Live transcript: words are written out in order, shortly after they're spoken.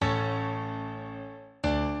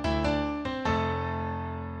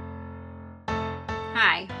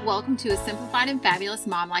Hi, welcome to a Simplified and Fabulous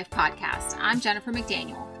Mom Life podcast. I'm Jennifer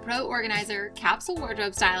McDaniel, pro organizer, capsule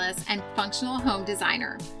wardrobe stylist, and functional home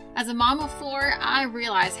designer. As a mom of four, I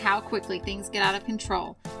realize how quickly things get out of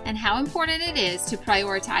control and how important it is to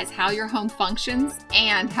prioritize how your home functions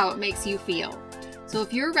and how it makes you feel. So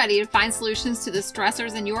if you're ready to find solutions to the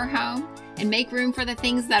stressors in your home and make room for the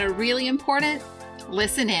things that are really important,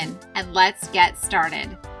 listen in and let's get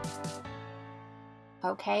started.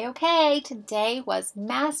 Okay. Today was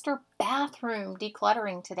master bathroom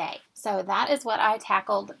decluttering today. So that is what I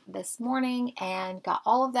tackled this morning and got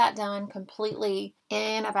all of that done completely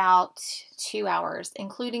in about 2 hours,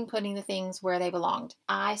 including putting the things where they belonged.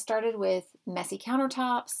 I started with messy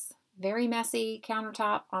countertops, very messy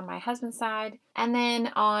countertop on my husband's side. And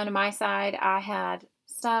then on my side, I had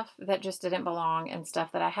stuff that just didn't belong and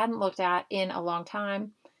stuff that I hadn't looked at in a long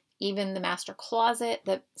time. Even the master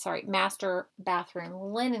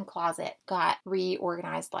bathroom linen closet got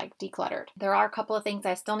reorganized, like decluttered. There are a couple of things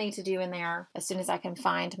I still need to do in there. As soon as I can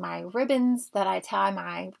find my ribbons that I tie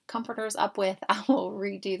my comforters up with, I will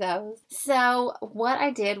redo those. So what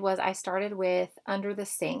I did was I started with under the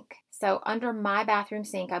sink. So under my bathroom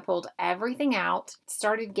sink, I pulled everything out,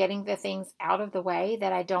 started getting the things out of the way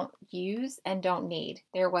that I don't use and don't need.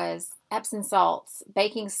 There was Epsom salts,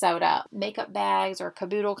 baking soda, makeup bags or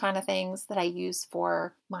caboodle kind of things that I use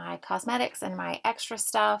for my cosmetics and my extra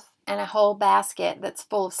stuff, and a whole basket that's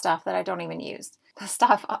full of stuff that I don't even use. The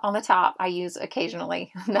stuff on the top I use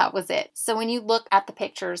occasionally. That was it. So when you look at the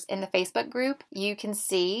pictures in the Facebook group, you can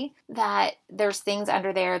see that there's things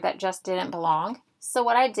under there that just didn't belong. So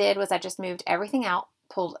what I did was I just moved everything out,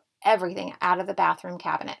 pulled everything out of the bathroom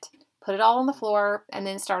cabinet, put it all on the floor, and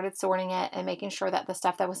then started sorting it and making sure that the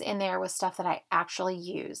stuff that was in there was stuff that I actually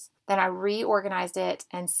use. Then I reorganized it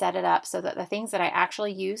and set it up so that the things that I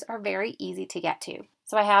actually use are very easy to get to.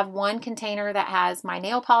 So I have one container that has my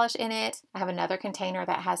nail polish in it. I have another container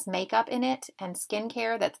that has makeup in it and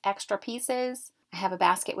skincare that's extra pieces. I have a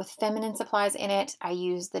basket with feminine supplies in it. I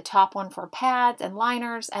use the top one for pads and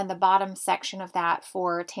liners and the bottom section of that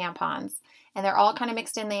for tampons. And they're all kind of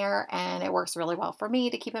mixed in there, and it works really well for me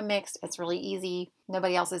to keep them mixed. It's really easy.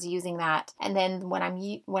 Nobody else is using that. And then when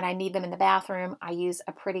I need them in the bathroom, I use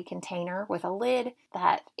a pretty container with a lid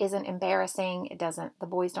that isn't embarrassing. The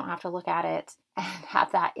boys don't have to look at it, and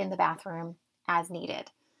have that in the bathroom as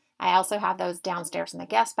needed. I also have those downstairs in the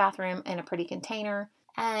guest bathroom in a pretty container.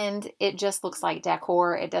 And it just looks like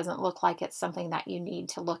decor. It doesn't look like it's something that you need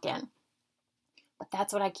to look in. But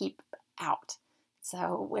that's what I keep out.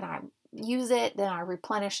 So when I use it, then I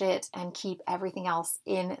replenish it and keep everything else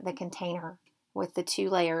in the container with the 2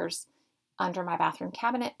 layers under my bathroom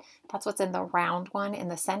cabinet. That's what's in the round one in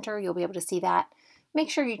the center. You'll be able to see that. Make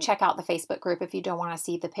sure you check out the Facebook group if you don't want to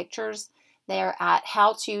see the pictures. They're at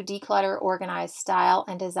How to Declutter, Organize, Style,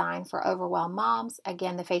 and Design for Overwhelmed Moms.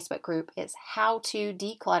 Again, the Facebook group is How to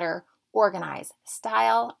Declutter, Organize,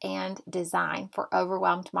 Style, and Design for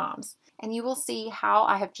Overwhelmed Moms. And you will see how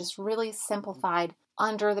I have just really simplified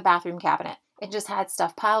under the bathroom cabinet. It just had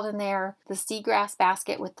stuff piled in there. The seagrass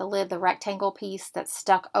basket with the lid, the rectangle piece that's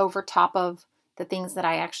stuck over top of the things that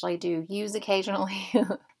I actually do use occasionally.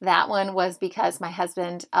 That one was because my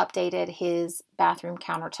husband updated his bathroom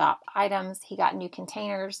countertop items. He got new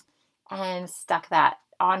containers and stuck that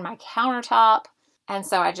on my countertop. And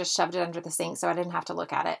so I just shoved it under the sink so I didn't have to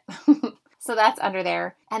look at it. So that's under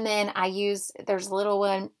there. And then there's a little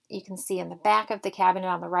one you can see in the back of the cabinet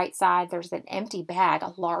on the right side. There's an empty bag,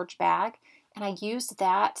 a large bag. And I used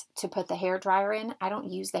that to put the hairdryer in. I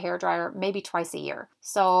don't use the hairdryer maybe twice a year.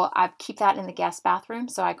 So I keep that in the guest bathroom.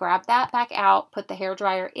 So I grab that back out, put the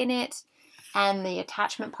hairdryer in it, and the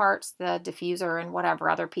attachment parts, the diffuser and whatever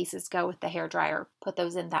other pieces go with the hairdryer. Put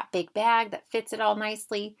those in that big bag that fits it all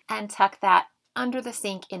nicely and tuck that under the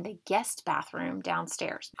sink in the guest bathroom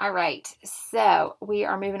downstairs. All right, so we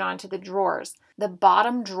are moving on to the drawers. The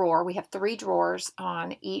bottom drawer, we have 3 drawers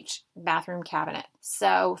on each bathroom cabinet.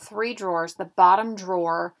 So 3 drawers. The bottom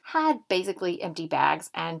drawer had basically empty bags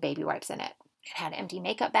and baby wipes in it. It had empty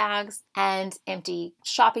makeup bags and empty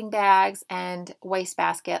shopping bags and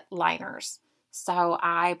wastebasket liners. So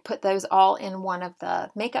I put those all in one of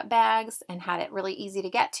the makeup bags and had it really easy to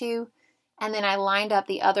get to. And then I lined up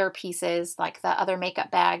the other pieces, like the other makeup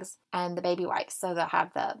bags and the baby wipes. So they'll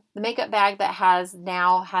have the makeup bag that has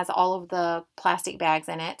all of the plastic bags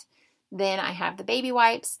in it. Then I have the baby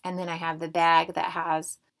wipes, and then I have the bag that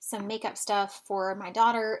has some makeup stuff for my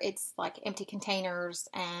daughter. It's like empty containers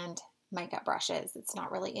and makeup brushes. It's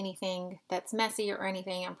not really anything that's messy or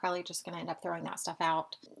anything. I'm probably just going to end up throwing that stuff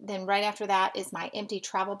out. Then right after that is my empty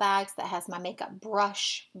travel bags that has my makeup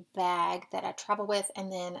brush bag that I travel with,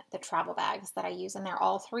 and then the travel bags that I use, and they're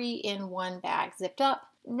all 3 in one bag zipped up.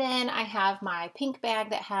 Then I have my pink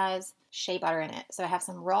bag that has shea butter in it. So I have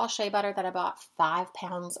some raw shea butter that I bought 5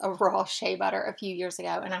 pounds of raw shea butter a few years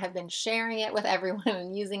ago, and I have been sharing it with everyone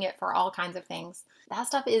and using it for all kinds of things. That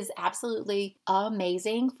stuff is absolutely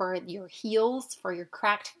amazing for your heels, for your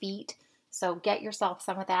cracked feet. So get yourself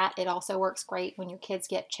some of that. It also works great when your kids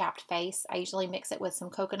get chapped face. I usually mix it with some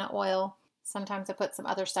coconut oil. Sometimes I put some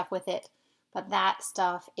other stuff with it. But that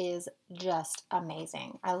stuff is just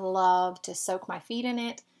amazing. I love to soak my feet in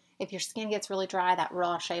it. If your skin gets really dry, that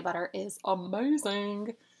raw shea butter is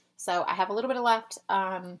amazing. So I have a little bit left,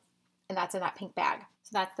 and that's in that pink bag. So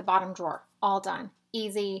that's the bottom drawer. All done.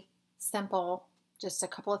 Easy, simple, just a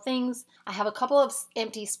couple of things. I have a couple of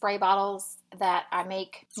empty spray bottles that I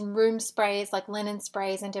make room sprays, like linen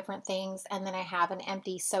sprays and different things. And then I have an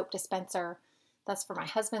empty soap dispenser. That's for my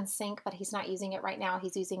husband's sink, but he's not using it right now.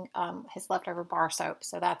 He's using his leftover bar soap,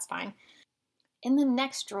 so that's fine. In the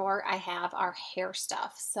next drawer, I have our hair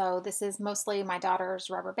stuff. So this is mostly my daughter's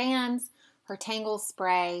rubber bands, her Tangle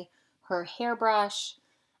spray, her hairbrush.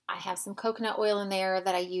 I have some coconut oil in there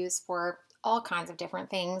that I use for all kinds of different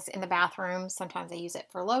things in the bathroom. Sometimes I use it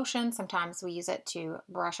for lotion. Sometimes we use it to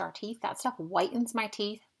brush our teeth. That stuff whitens my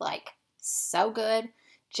teeth like so good.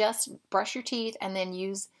 Just brush your teeth and then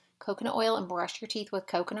use coconut oil and brush your teeth with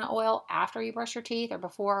coconut oil after you brush your teeth or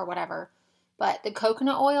before or whatever. But the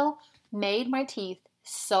coconut oil made my teeth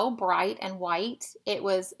so bright and white. It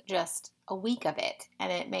was just a week of it,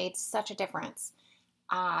 and it made such a difference.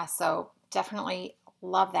 So definitely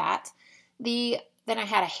love that. Then I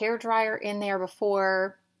had a hair dryer in there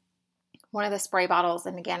before, one of the spray bottles,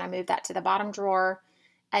 and again I moved that to the bottom drawer.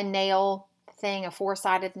 A nail thing, a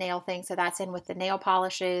 4-sided nail thing, so that's in with the nail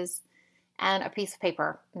polishes. And a piece of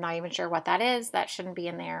paper. I'm not even sure what that is. That shouldn't be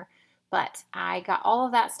in there. But I got all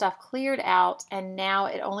of that stuff cleared out, and now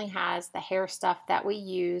it only has the hair stuff that we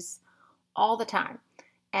use all the time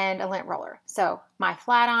and a lint roller. So my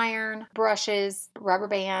flat iron, brushes, rubber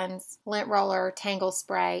bands, lint roller, Tangle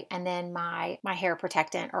spray, and then my hair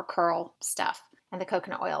protectant or curl stuff and the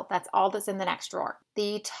coconut oil. That's all that's in the next drawer.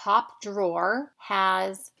 The top drawer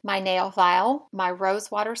has my nail file, my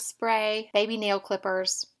rose water spray, baby nail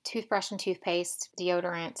clippers, toothbrush and toothpaste,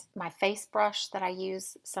 deodorant, my face brush that I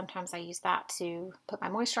use. Sometimes I use that to put my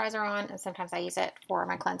moisturizer on, and sometimes I use it for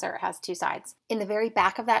my cleanser. It has 2 sides. In the very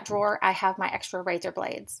back of that drawer, I have my extra razor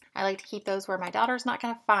blades. I like to keep those where my daughter's not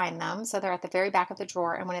going to find them, so they're at the very back of the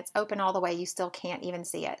drawer, and when it's open all the way, you still can't even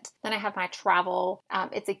see it. Then I have my travel,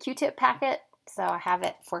 it's a Q-tip packet, so I have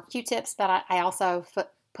it for Q-tips, but I also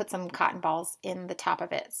put some cotton balls in the top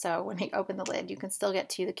of it. So when you open the lid, you can still get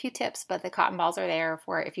to the Q-tips, but the cotton balls are there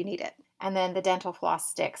for if you need it. And then the dental floss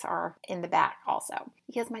sticks are in the back also,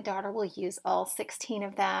 because my daughter will use all 16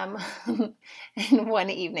 of them in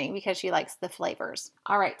one evening because she likes the flavors.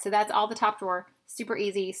 All right, so that's all the top drawer. Super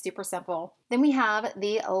easy, super simple. Then we have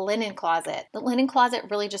the linen closet. The linen closet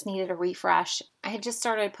really just needed a refresh. I had just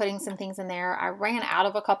started putting some things in there. I ran out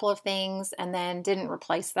of a couple of things and then didn't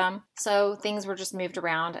replace them. So things were just moved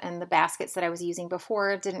around, and the baskets that I was using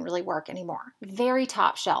before didn't really work anymore. Very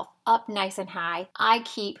top shelf, up nice and high, I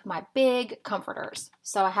keep my big comforters.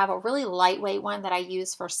 So I have a really lightweight one that I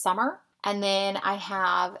use for summer. And then I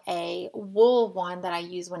have a wool one that I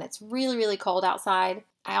use when it's really, really cold outside.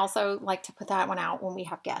 I also like to put that one out when we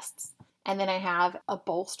have guests. And then I have a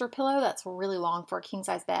bolster pillow that's really long for a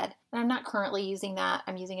king-size bed. And I'm not currently using that.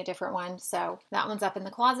 I'm using a different one. So that one's up in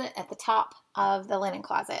the closet at the top of the linen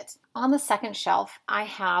closet. On the second shelf, I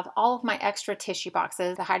have all of my extra tissue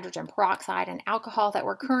boxes. The hydrogen peroxide and alcohol that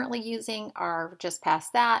we're currently using are just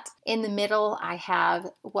past that. In the middle, I have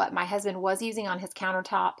what my husband was using on his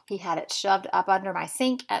countertop. He had it shoved up under my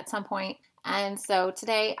sink at some point. And so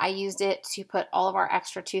today I used it to put all of our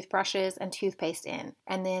extra toothbrushes and toothpaste in.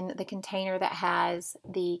 And then the container that has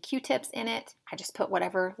the Q-tips in it, I just put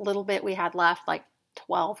whatever little bit we had left, like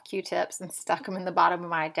 12 Q-tips, and stuck them in the bottom of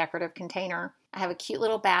my decorative container. I have a cute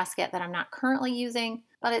little basket that I'm not currently using,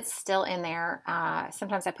 but it's still in there.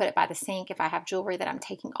 Sometimes I put it by the sink if I have jewelry that I'm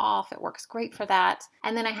taking off. It works great for that.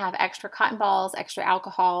 And then I have extra cotton balls, extra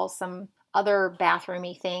alcohol, some other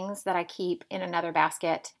bathroomy things that I keep in another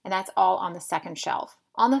basket, and that's all on the second shelf.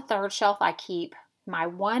 On the third shelf, I keep my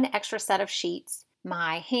one extra set of sheets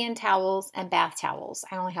my hand towels and bath towels.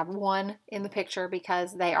 I only have one in the picture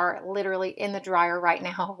because they are literally in the dryer right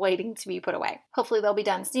now waiting to be put away. Hopefully they'll be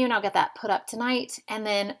done soon. I'll get that put up tonight. And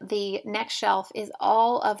then the next shelf is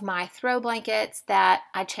all of my throw blankets that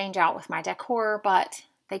I change out with my decor, but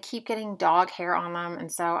they keep getting dog hair on them, and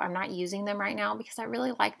so I'm not using them right now because I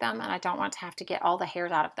really like them and I don't want to have to get all the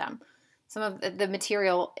hairs out of them. Some of the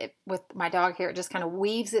material with my dog hair, it just kind of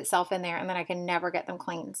weaves itself in there, and then I can never get them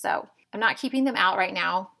clean. So I'm not keeping them out right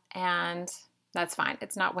now, and that's fine.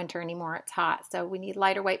 It's not winter anymore. It's hot, so we need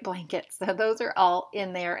lighter weight blankets. So those are all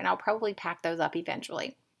in there, and I'll probably pack those up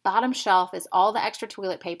eventually. Bottom shelf is all the extra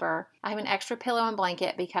toilet paper. I have an extra pillow and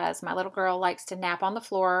blanket because my little girl likes to nap on the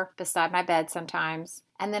floor beside my bed sometimes.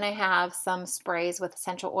 And then I have some sprays with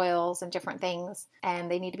essential oils and different things, and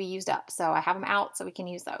they need to be used up. So I have them out so we can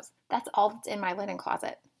use those. That's all that's in my linen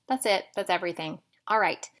closet. That's it. That's everything. All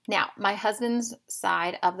right. Now, my husband's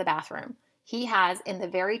side of the bathroom. He has in the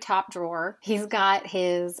very top drawer, he's got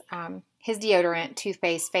his deodorant,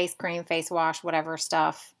 toothpaste, face cream, face wash, whatever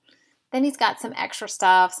stuff. Then he's got some extra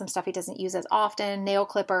stuff, some stuff he doesn't use as often, nail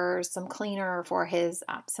clippers, some cleaner for his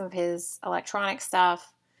some of his electronic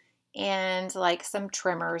stuff, and like some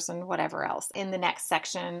trimmers and whatever else in the next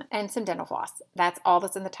section, and some dental floss. That's all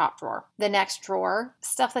that's in the top drawer. The next drawer,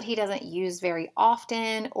 stuff that he doesn't use very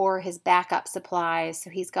often or his backup supplies. So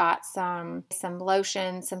he's got some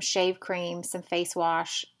lotion, some shave cream, some face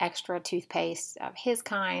wash, extra toothpaste of his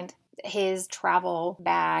kind, his travel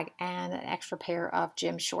bag, and an extra pair of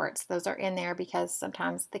gym shorts. Those are in there because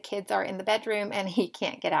sometimes the kids are in the bedroom and he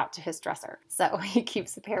can't get out to his dresser. So he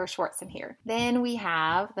keeps a pair of shorts in here. Then we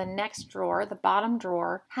have the next drawer. The bottom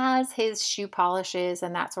drawer has his shoe polishes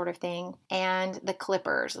and that sort of thing, and the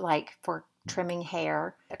clippers, like for trimming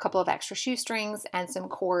hair, a couple of extra shoestrings and some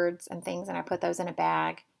cords and things, and I put those in a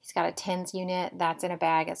bag. He's got a TENS unit that's in a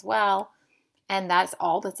bag as well. And that's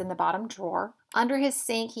all that's in the bottom drawer. Under his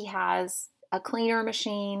sink, he has a cleaner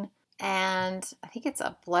machine, and I think it's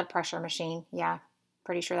a blood pressure machine. Yeah,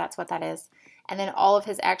 pretty sure that's what that is. And then all of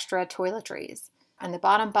his extra toiletries. On the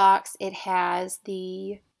bottom box, it has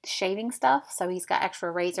the shaving stuff. So he's got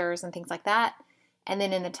extra razors and things like that. And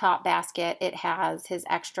then in the top basket, it has his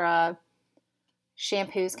extra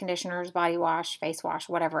shampoos, conditioners, body wash, face wash,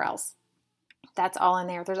 whatever else. That's all in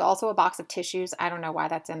there. There's also a box of tissues. I don't know why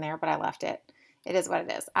that's in there, but I left it. It is what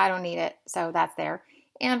it is. I don't need it, so that's there.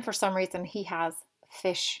 And for some reason, he has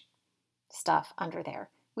fish stuff under there.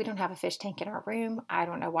 We don't have a fish tank in our room. I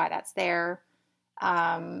don't know why that's there.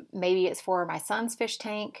 Maybe it's for my son's fish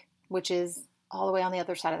tank, which is all the way on the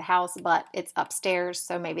other side of the house, but it's upstairs,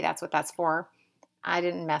 so maybe that's what that's for. I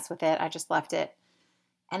didn't mess with it. I just left it.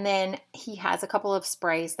 And then he has a couple of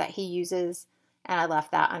sprays that he uses, and I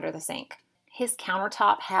left that under the sink. His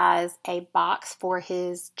countertop has a box for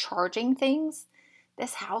his charging things.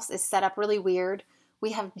 This house is set up really weird.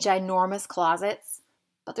 We have ginormous closets,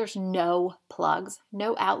 but there's no plugs,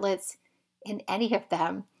 no outlets in any of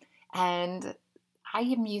them. And I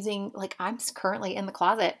am using, I'm currently in the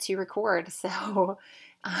closet to record. So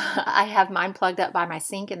I have mine plugged up by my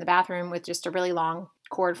sink in the bathroom with just a really long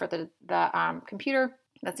cord for the computer.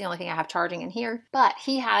 That's the only thing I have charging in here. But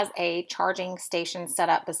he has a charging station set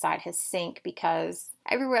up beside his sink because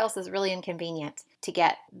everywhere else is really inconvenient to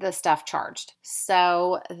get the stuff charged.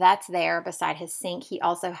 So that's there beside his sink. He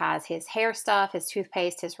also has his hair stuff, his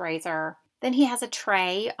toothpaste, his razor. Then he has a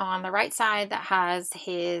tray on the right side that has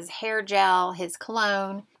his hair gel, his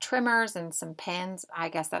cologne, trimmers, and some pens. I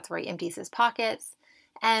guess that's where he empties his pockets.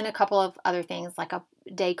 And a couple of other things like a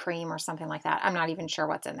day cream or something like that. I'm not even sure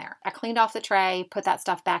what's in there. I cleaned off the tray, put that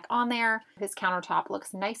stuff back on there. His countertop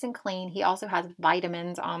looks nice and clean. He also has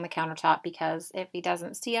vitamins on the countertop because if he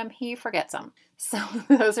doesn't see them, he forgets them. So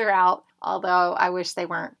those are out, although I wish they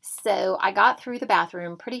weren't. So I got through the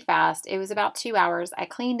bathroom pretty fast. It was about 2 hours. I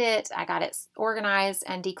cleaned it, I got it organized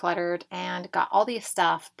and decluttered, and got all the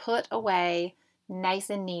stuff put away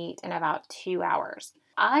nice and neat in about 2 hours.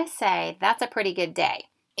 I say that's a pretty good day.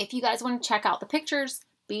 If you guys want to check out the pictures,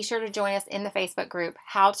 be sure to join us in the Facebook group,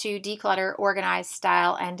 How to Declutter, Organize,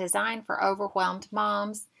 Style, and Design for Overwhelmed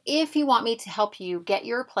Moms. If you want me to help you get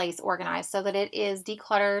your place organized so that it is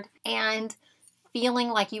decluttered and feeling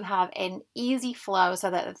like you have an easy flow so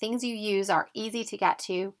that the things you use are easy to get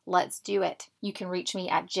to, let's do it. You can reach me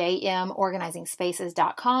at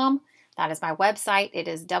jmorganizingspaces.com. That is my website. It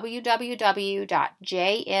is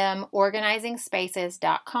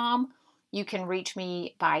www.jmorganizingspaces.com. You can reach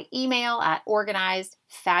me by email at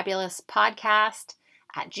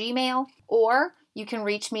organizedfabulouspodcast@gmail.com, or you can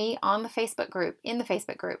reach me on the Facebook group,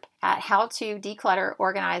 at How to Declutter,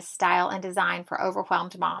 Organize, Style, and Design for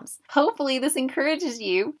Overwhelmed Moms. Hopefully this encourages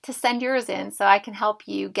you to send yours in so I can help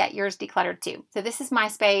you get yours decluttered too. So this is my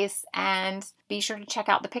space, and be sure to check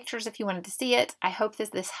out the pictures if you wanted to see it. I hope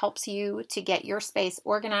that this helps you to get your space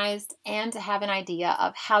organized and to have an idea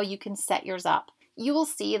of how you can set yours up. You will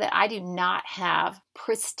see that I do not have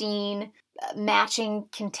pristine matching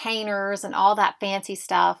containers and all that fancy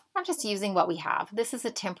stuff. I'm just using what we have. This is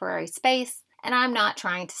a temporary space, and I'm not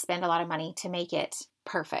trying to spend a lot of money to make it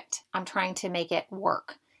perfect. I'm trying to make it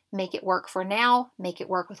work. Make it work for now, make it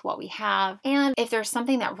work with what we have. And if there's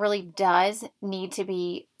something that really does need to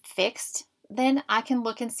be fixed, then I can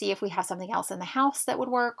look and see if we have something else in the house that would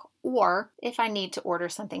work, or if I need to order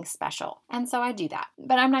something special. And so I do that.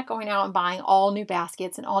 But I'm not going out and buying all new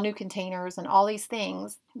baskets and all new containers and all these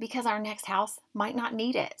things, because our next house might not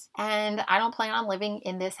need it. And I don't plan on living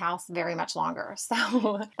in this house very much longer.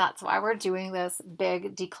 So that's why we're doing this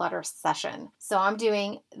big declutter session. So I'm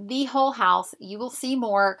doing the whole house. You will see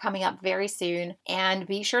more coming up very soon. And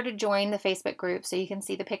be sure to join the Facebook group so you can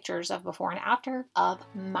see the pictures of before and after of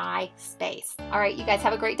my space. All right, you guys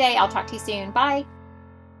have a great day. I'll talk to you soon. Bye.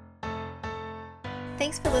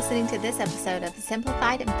 Thanks for listening to this episode of the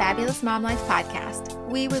Simplified and Fabulous Mom Life podcast.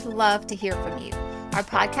 We would love to hear from you. Our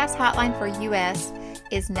podcast hotline for US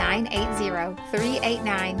is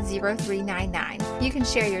 980-389-0399. You can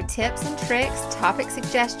share your tips and tricks, topic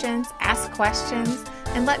suggestions, ask questions,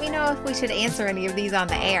 and let me know if we should answer any of these on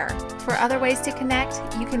the air. For other ways to connect,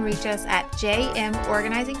 you can reach us at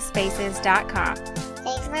jmorganizingspaces.com.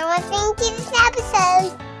 Thanks for listening to this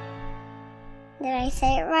episode. Did I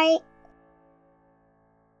say it right?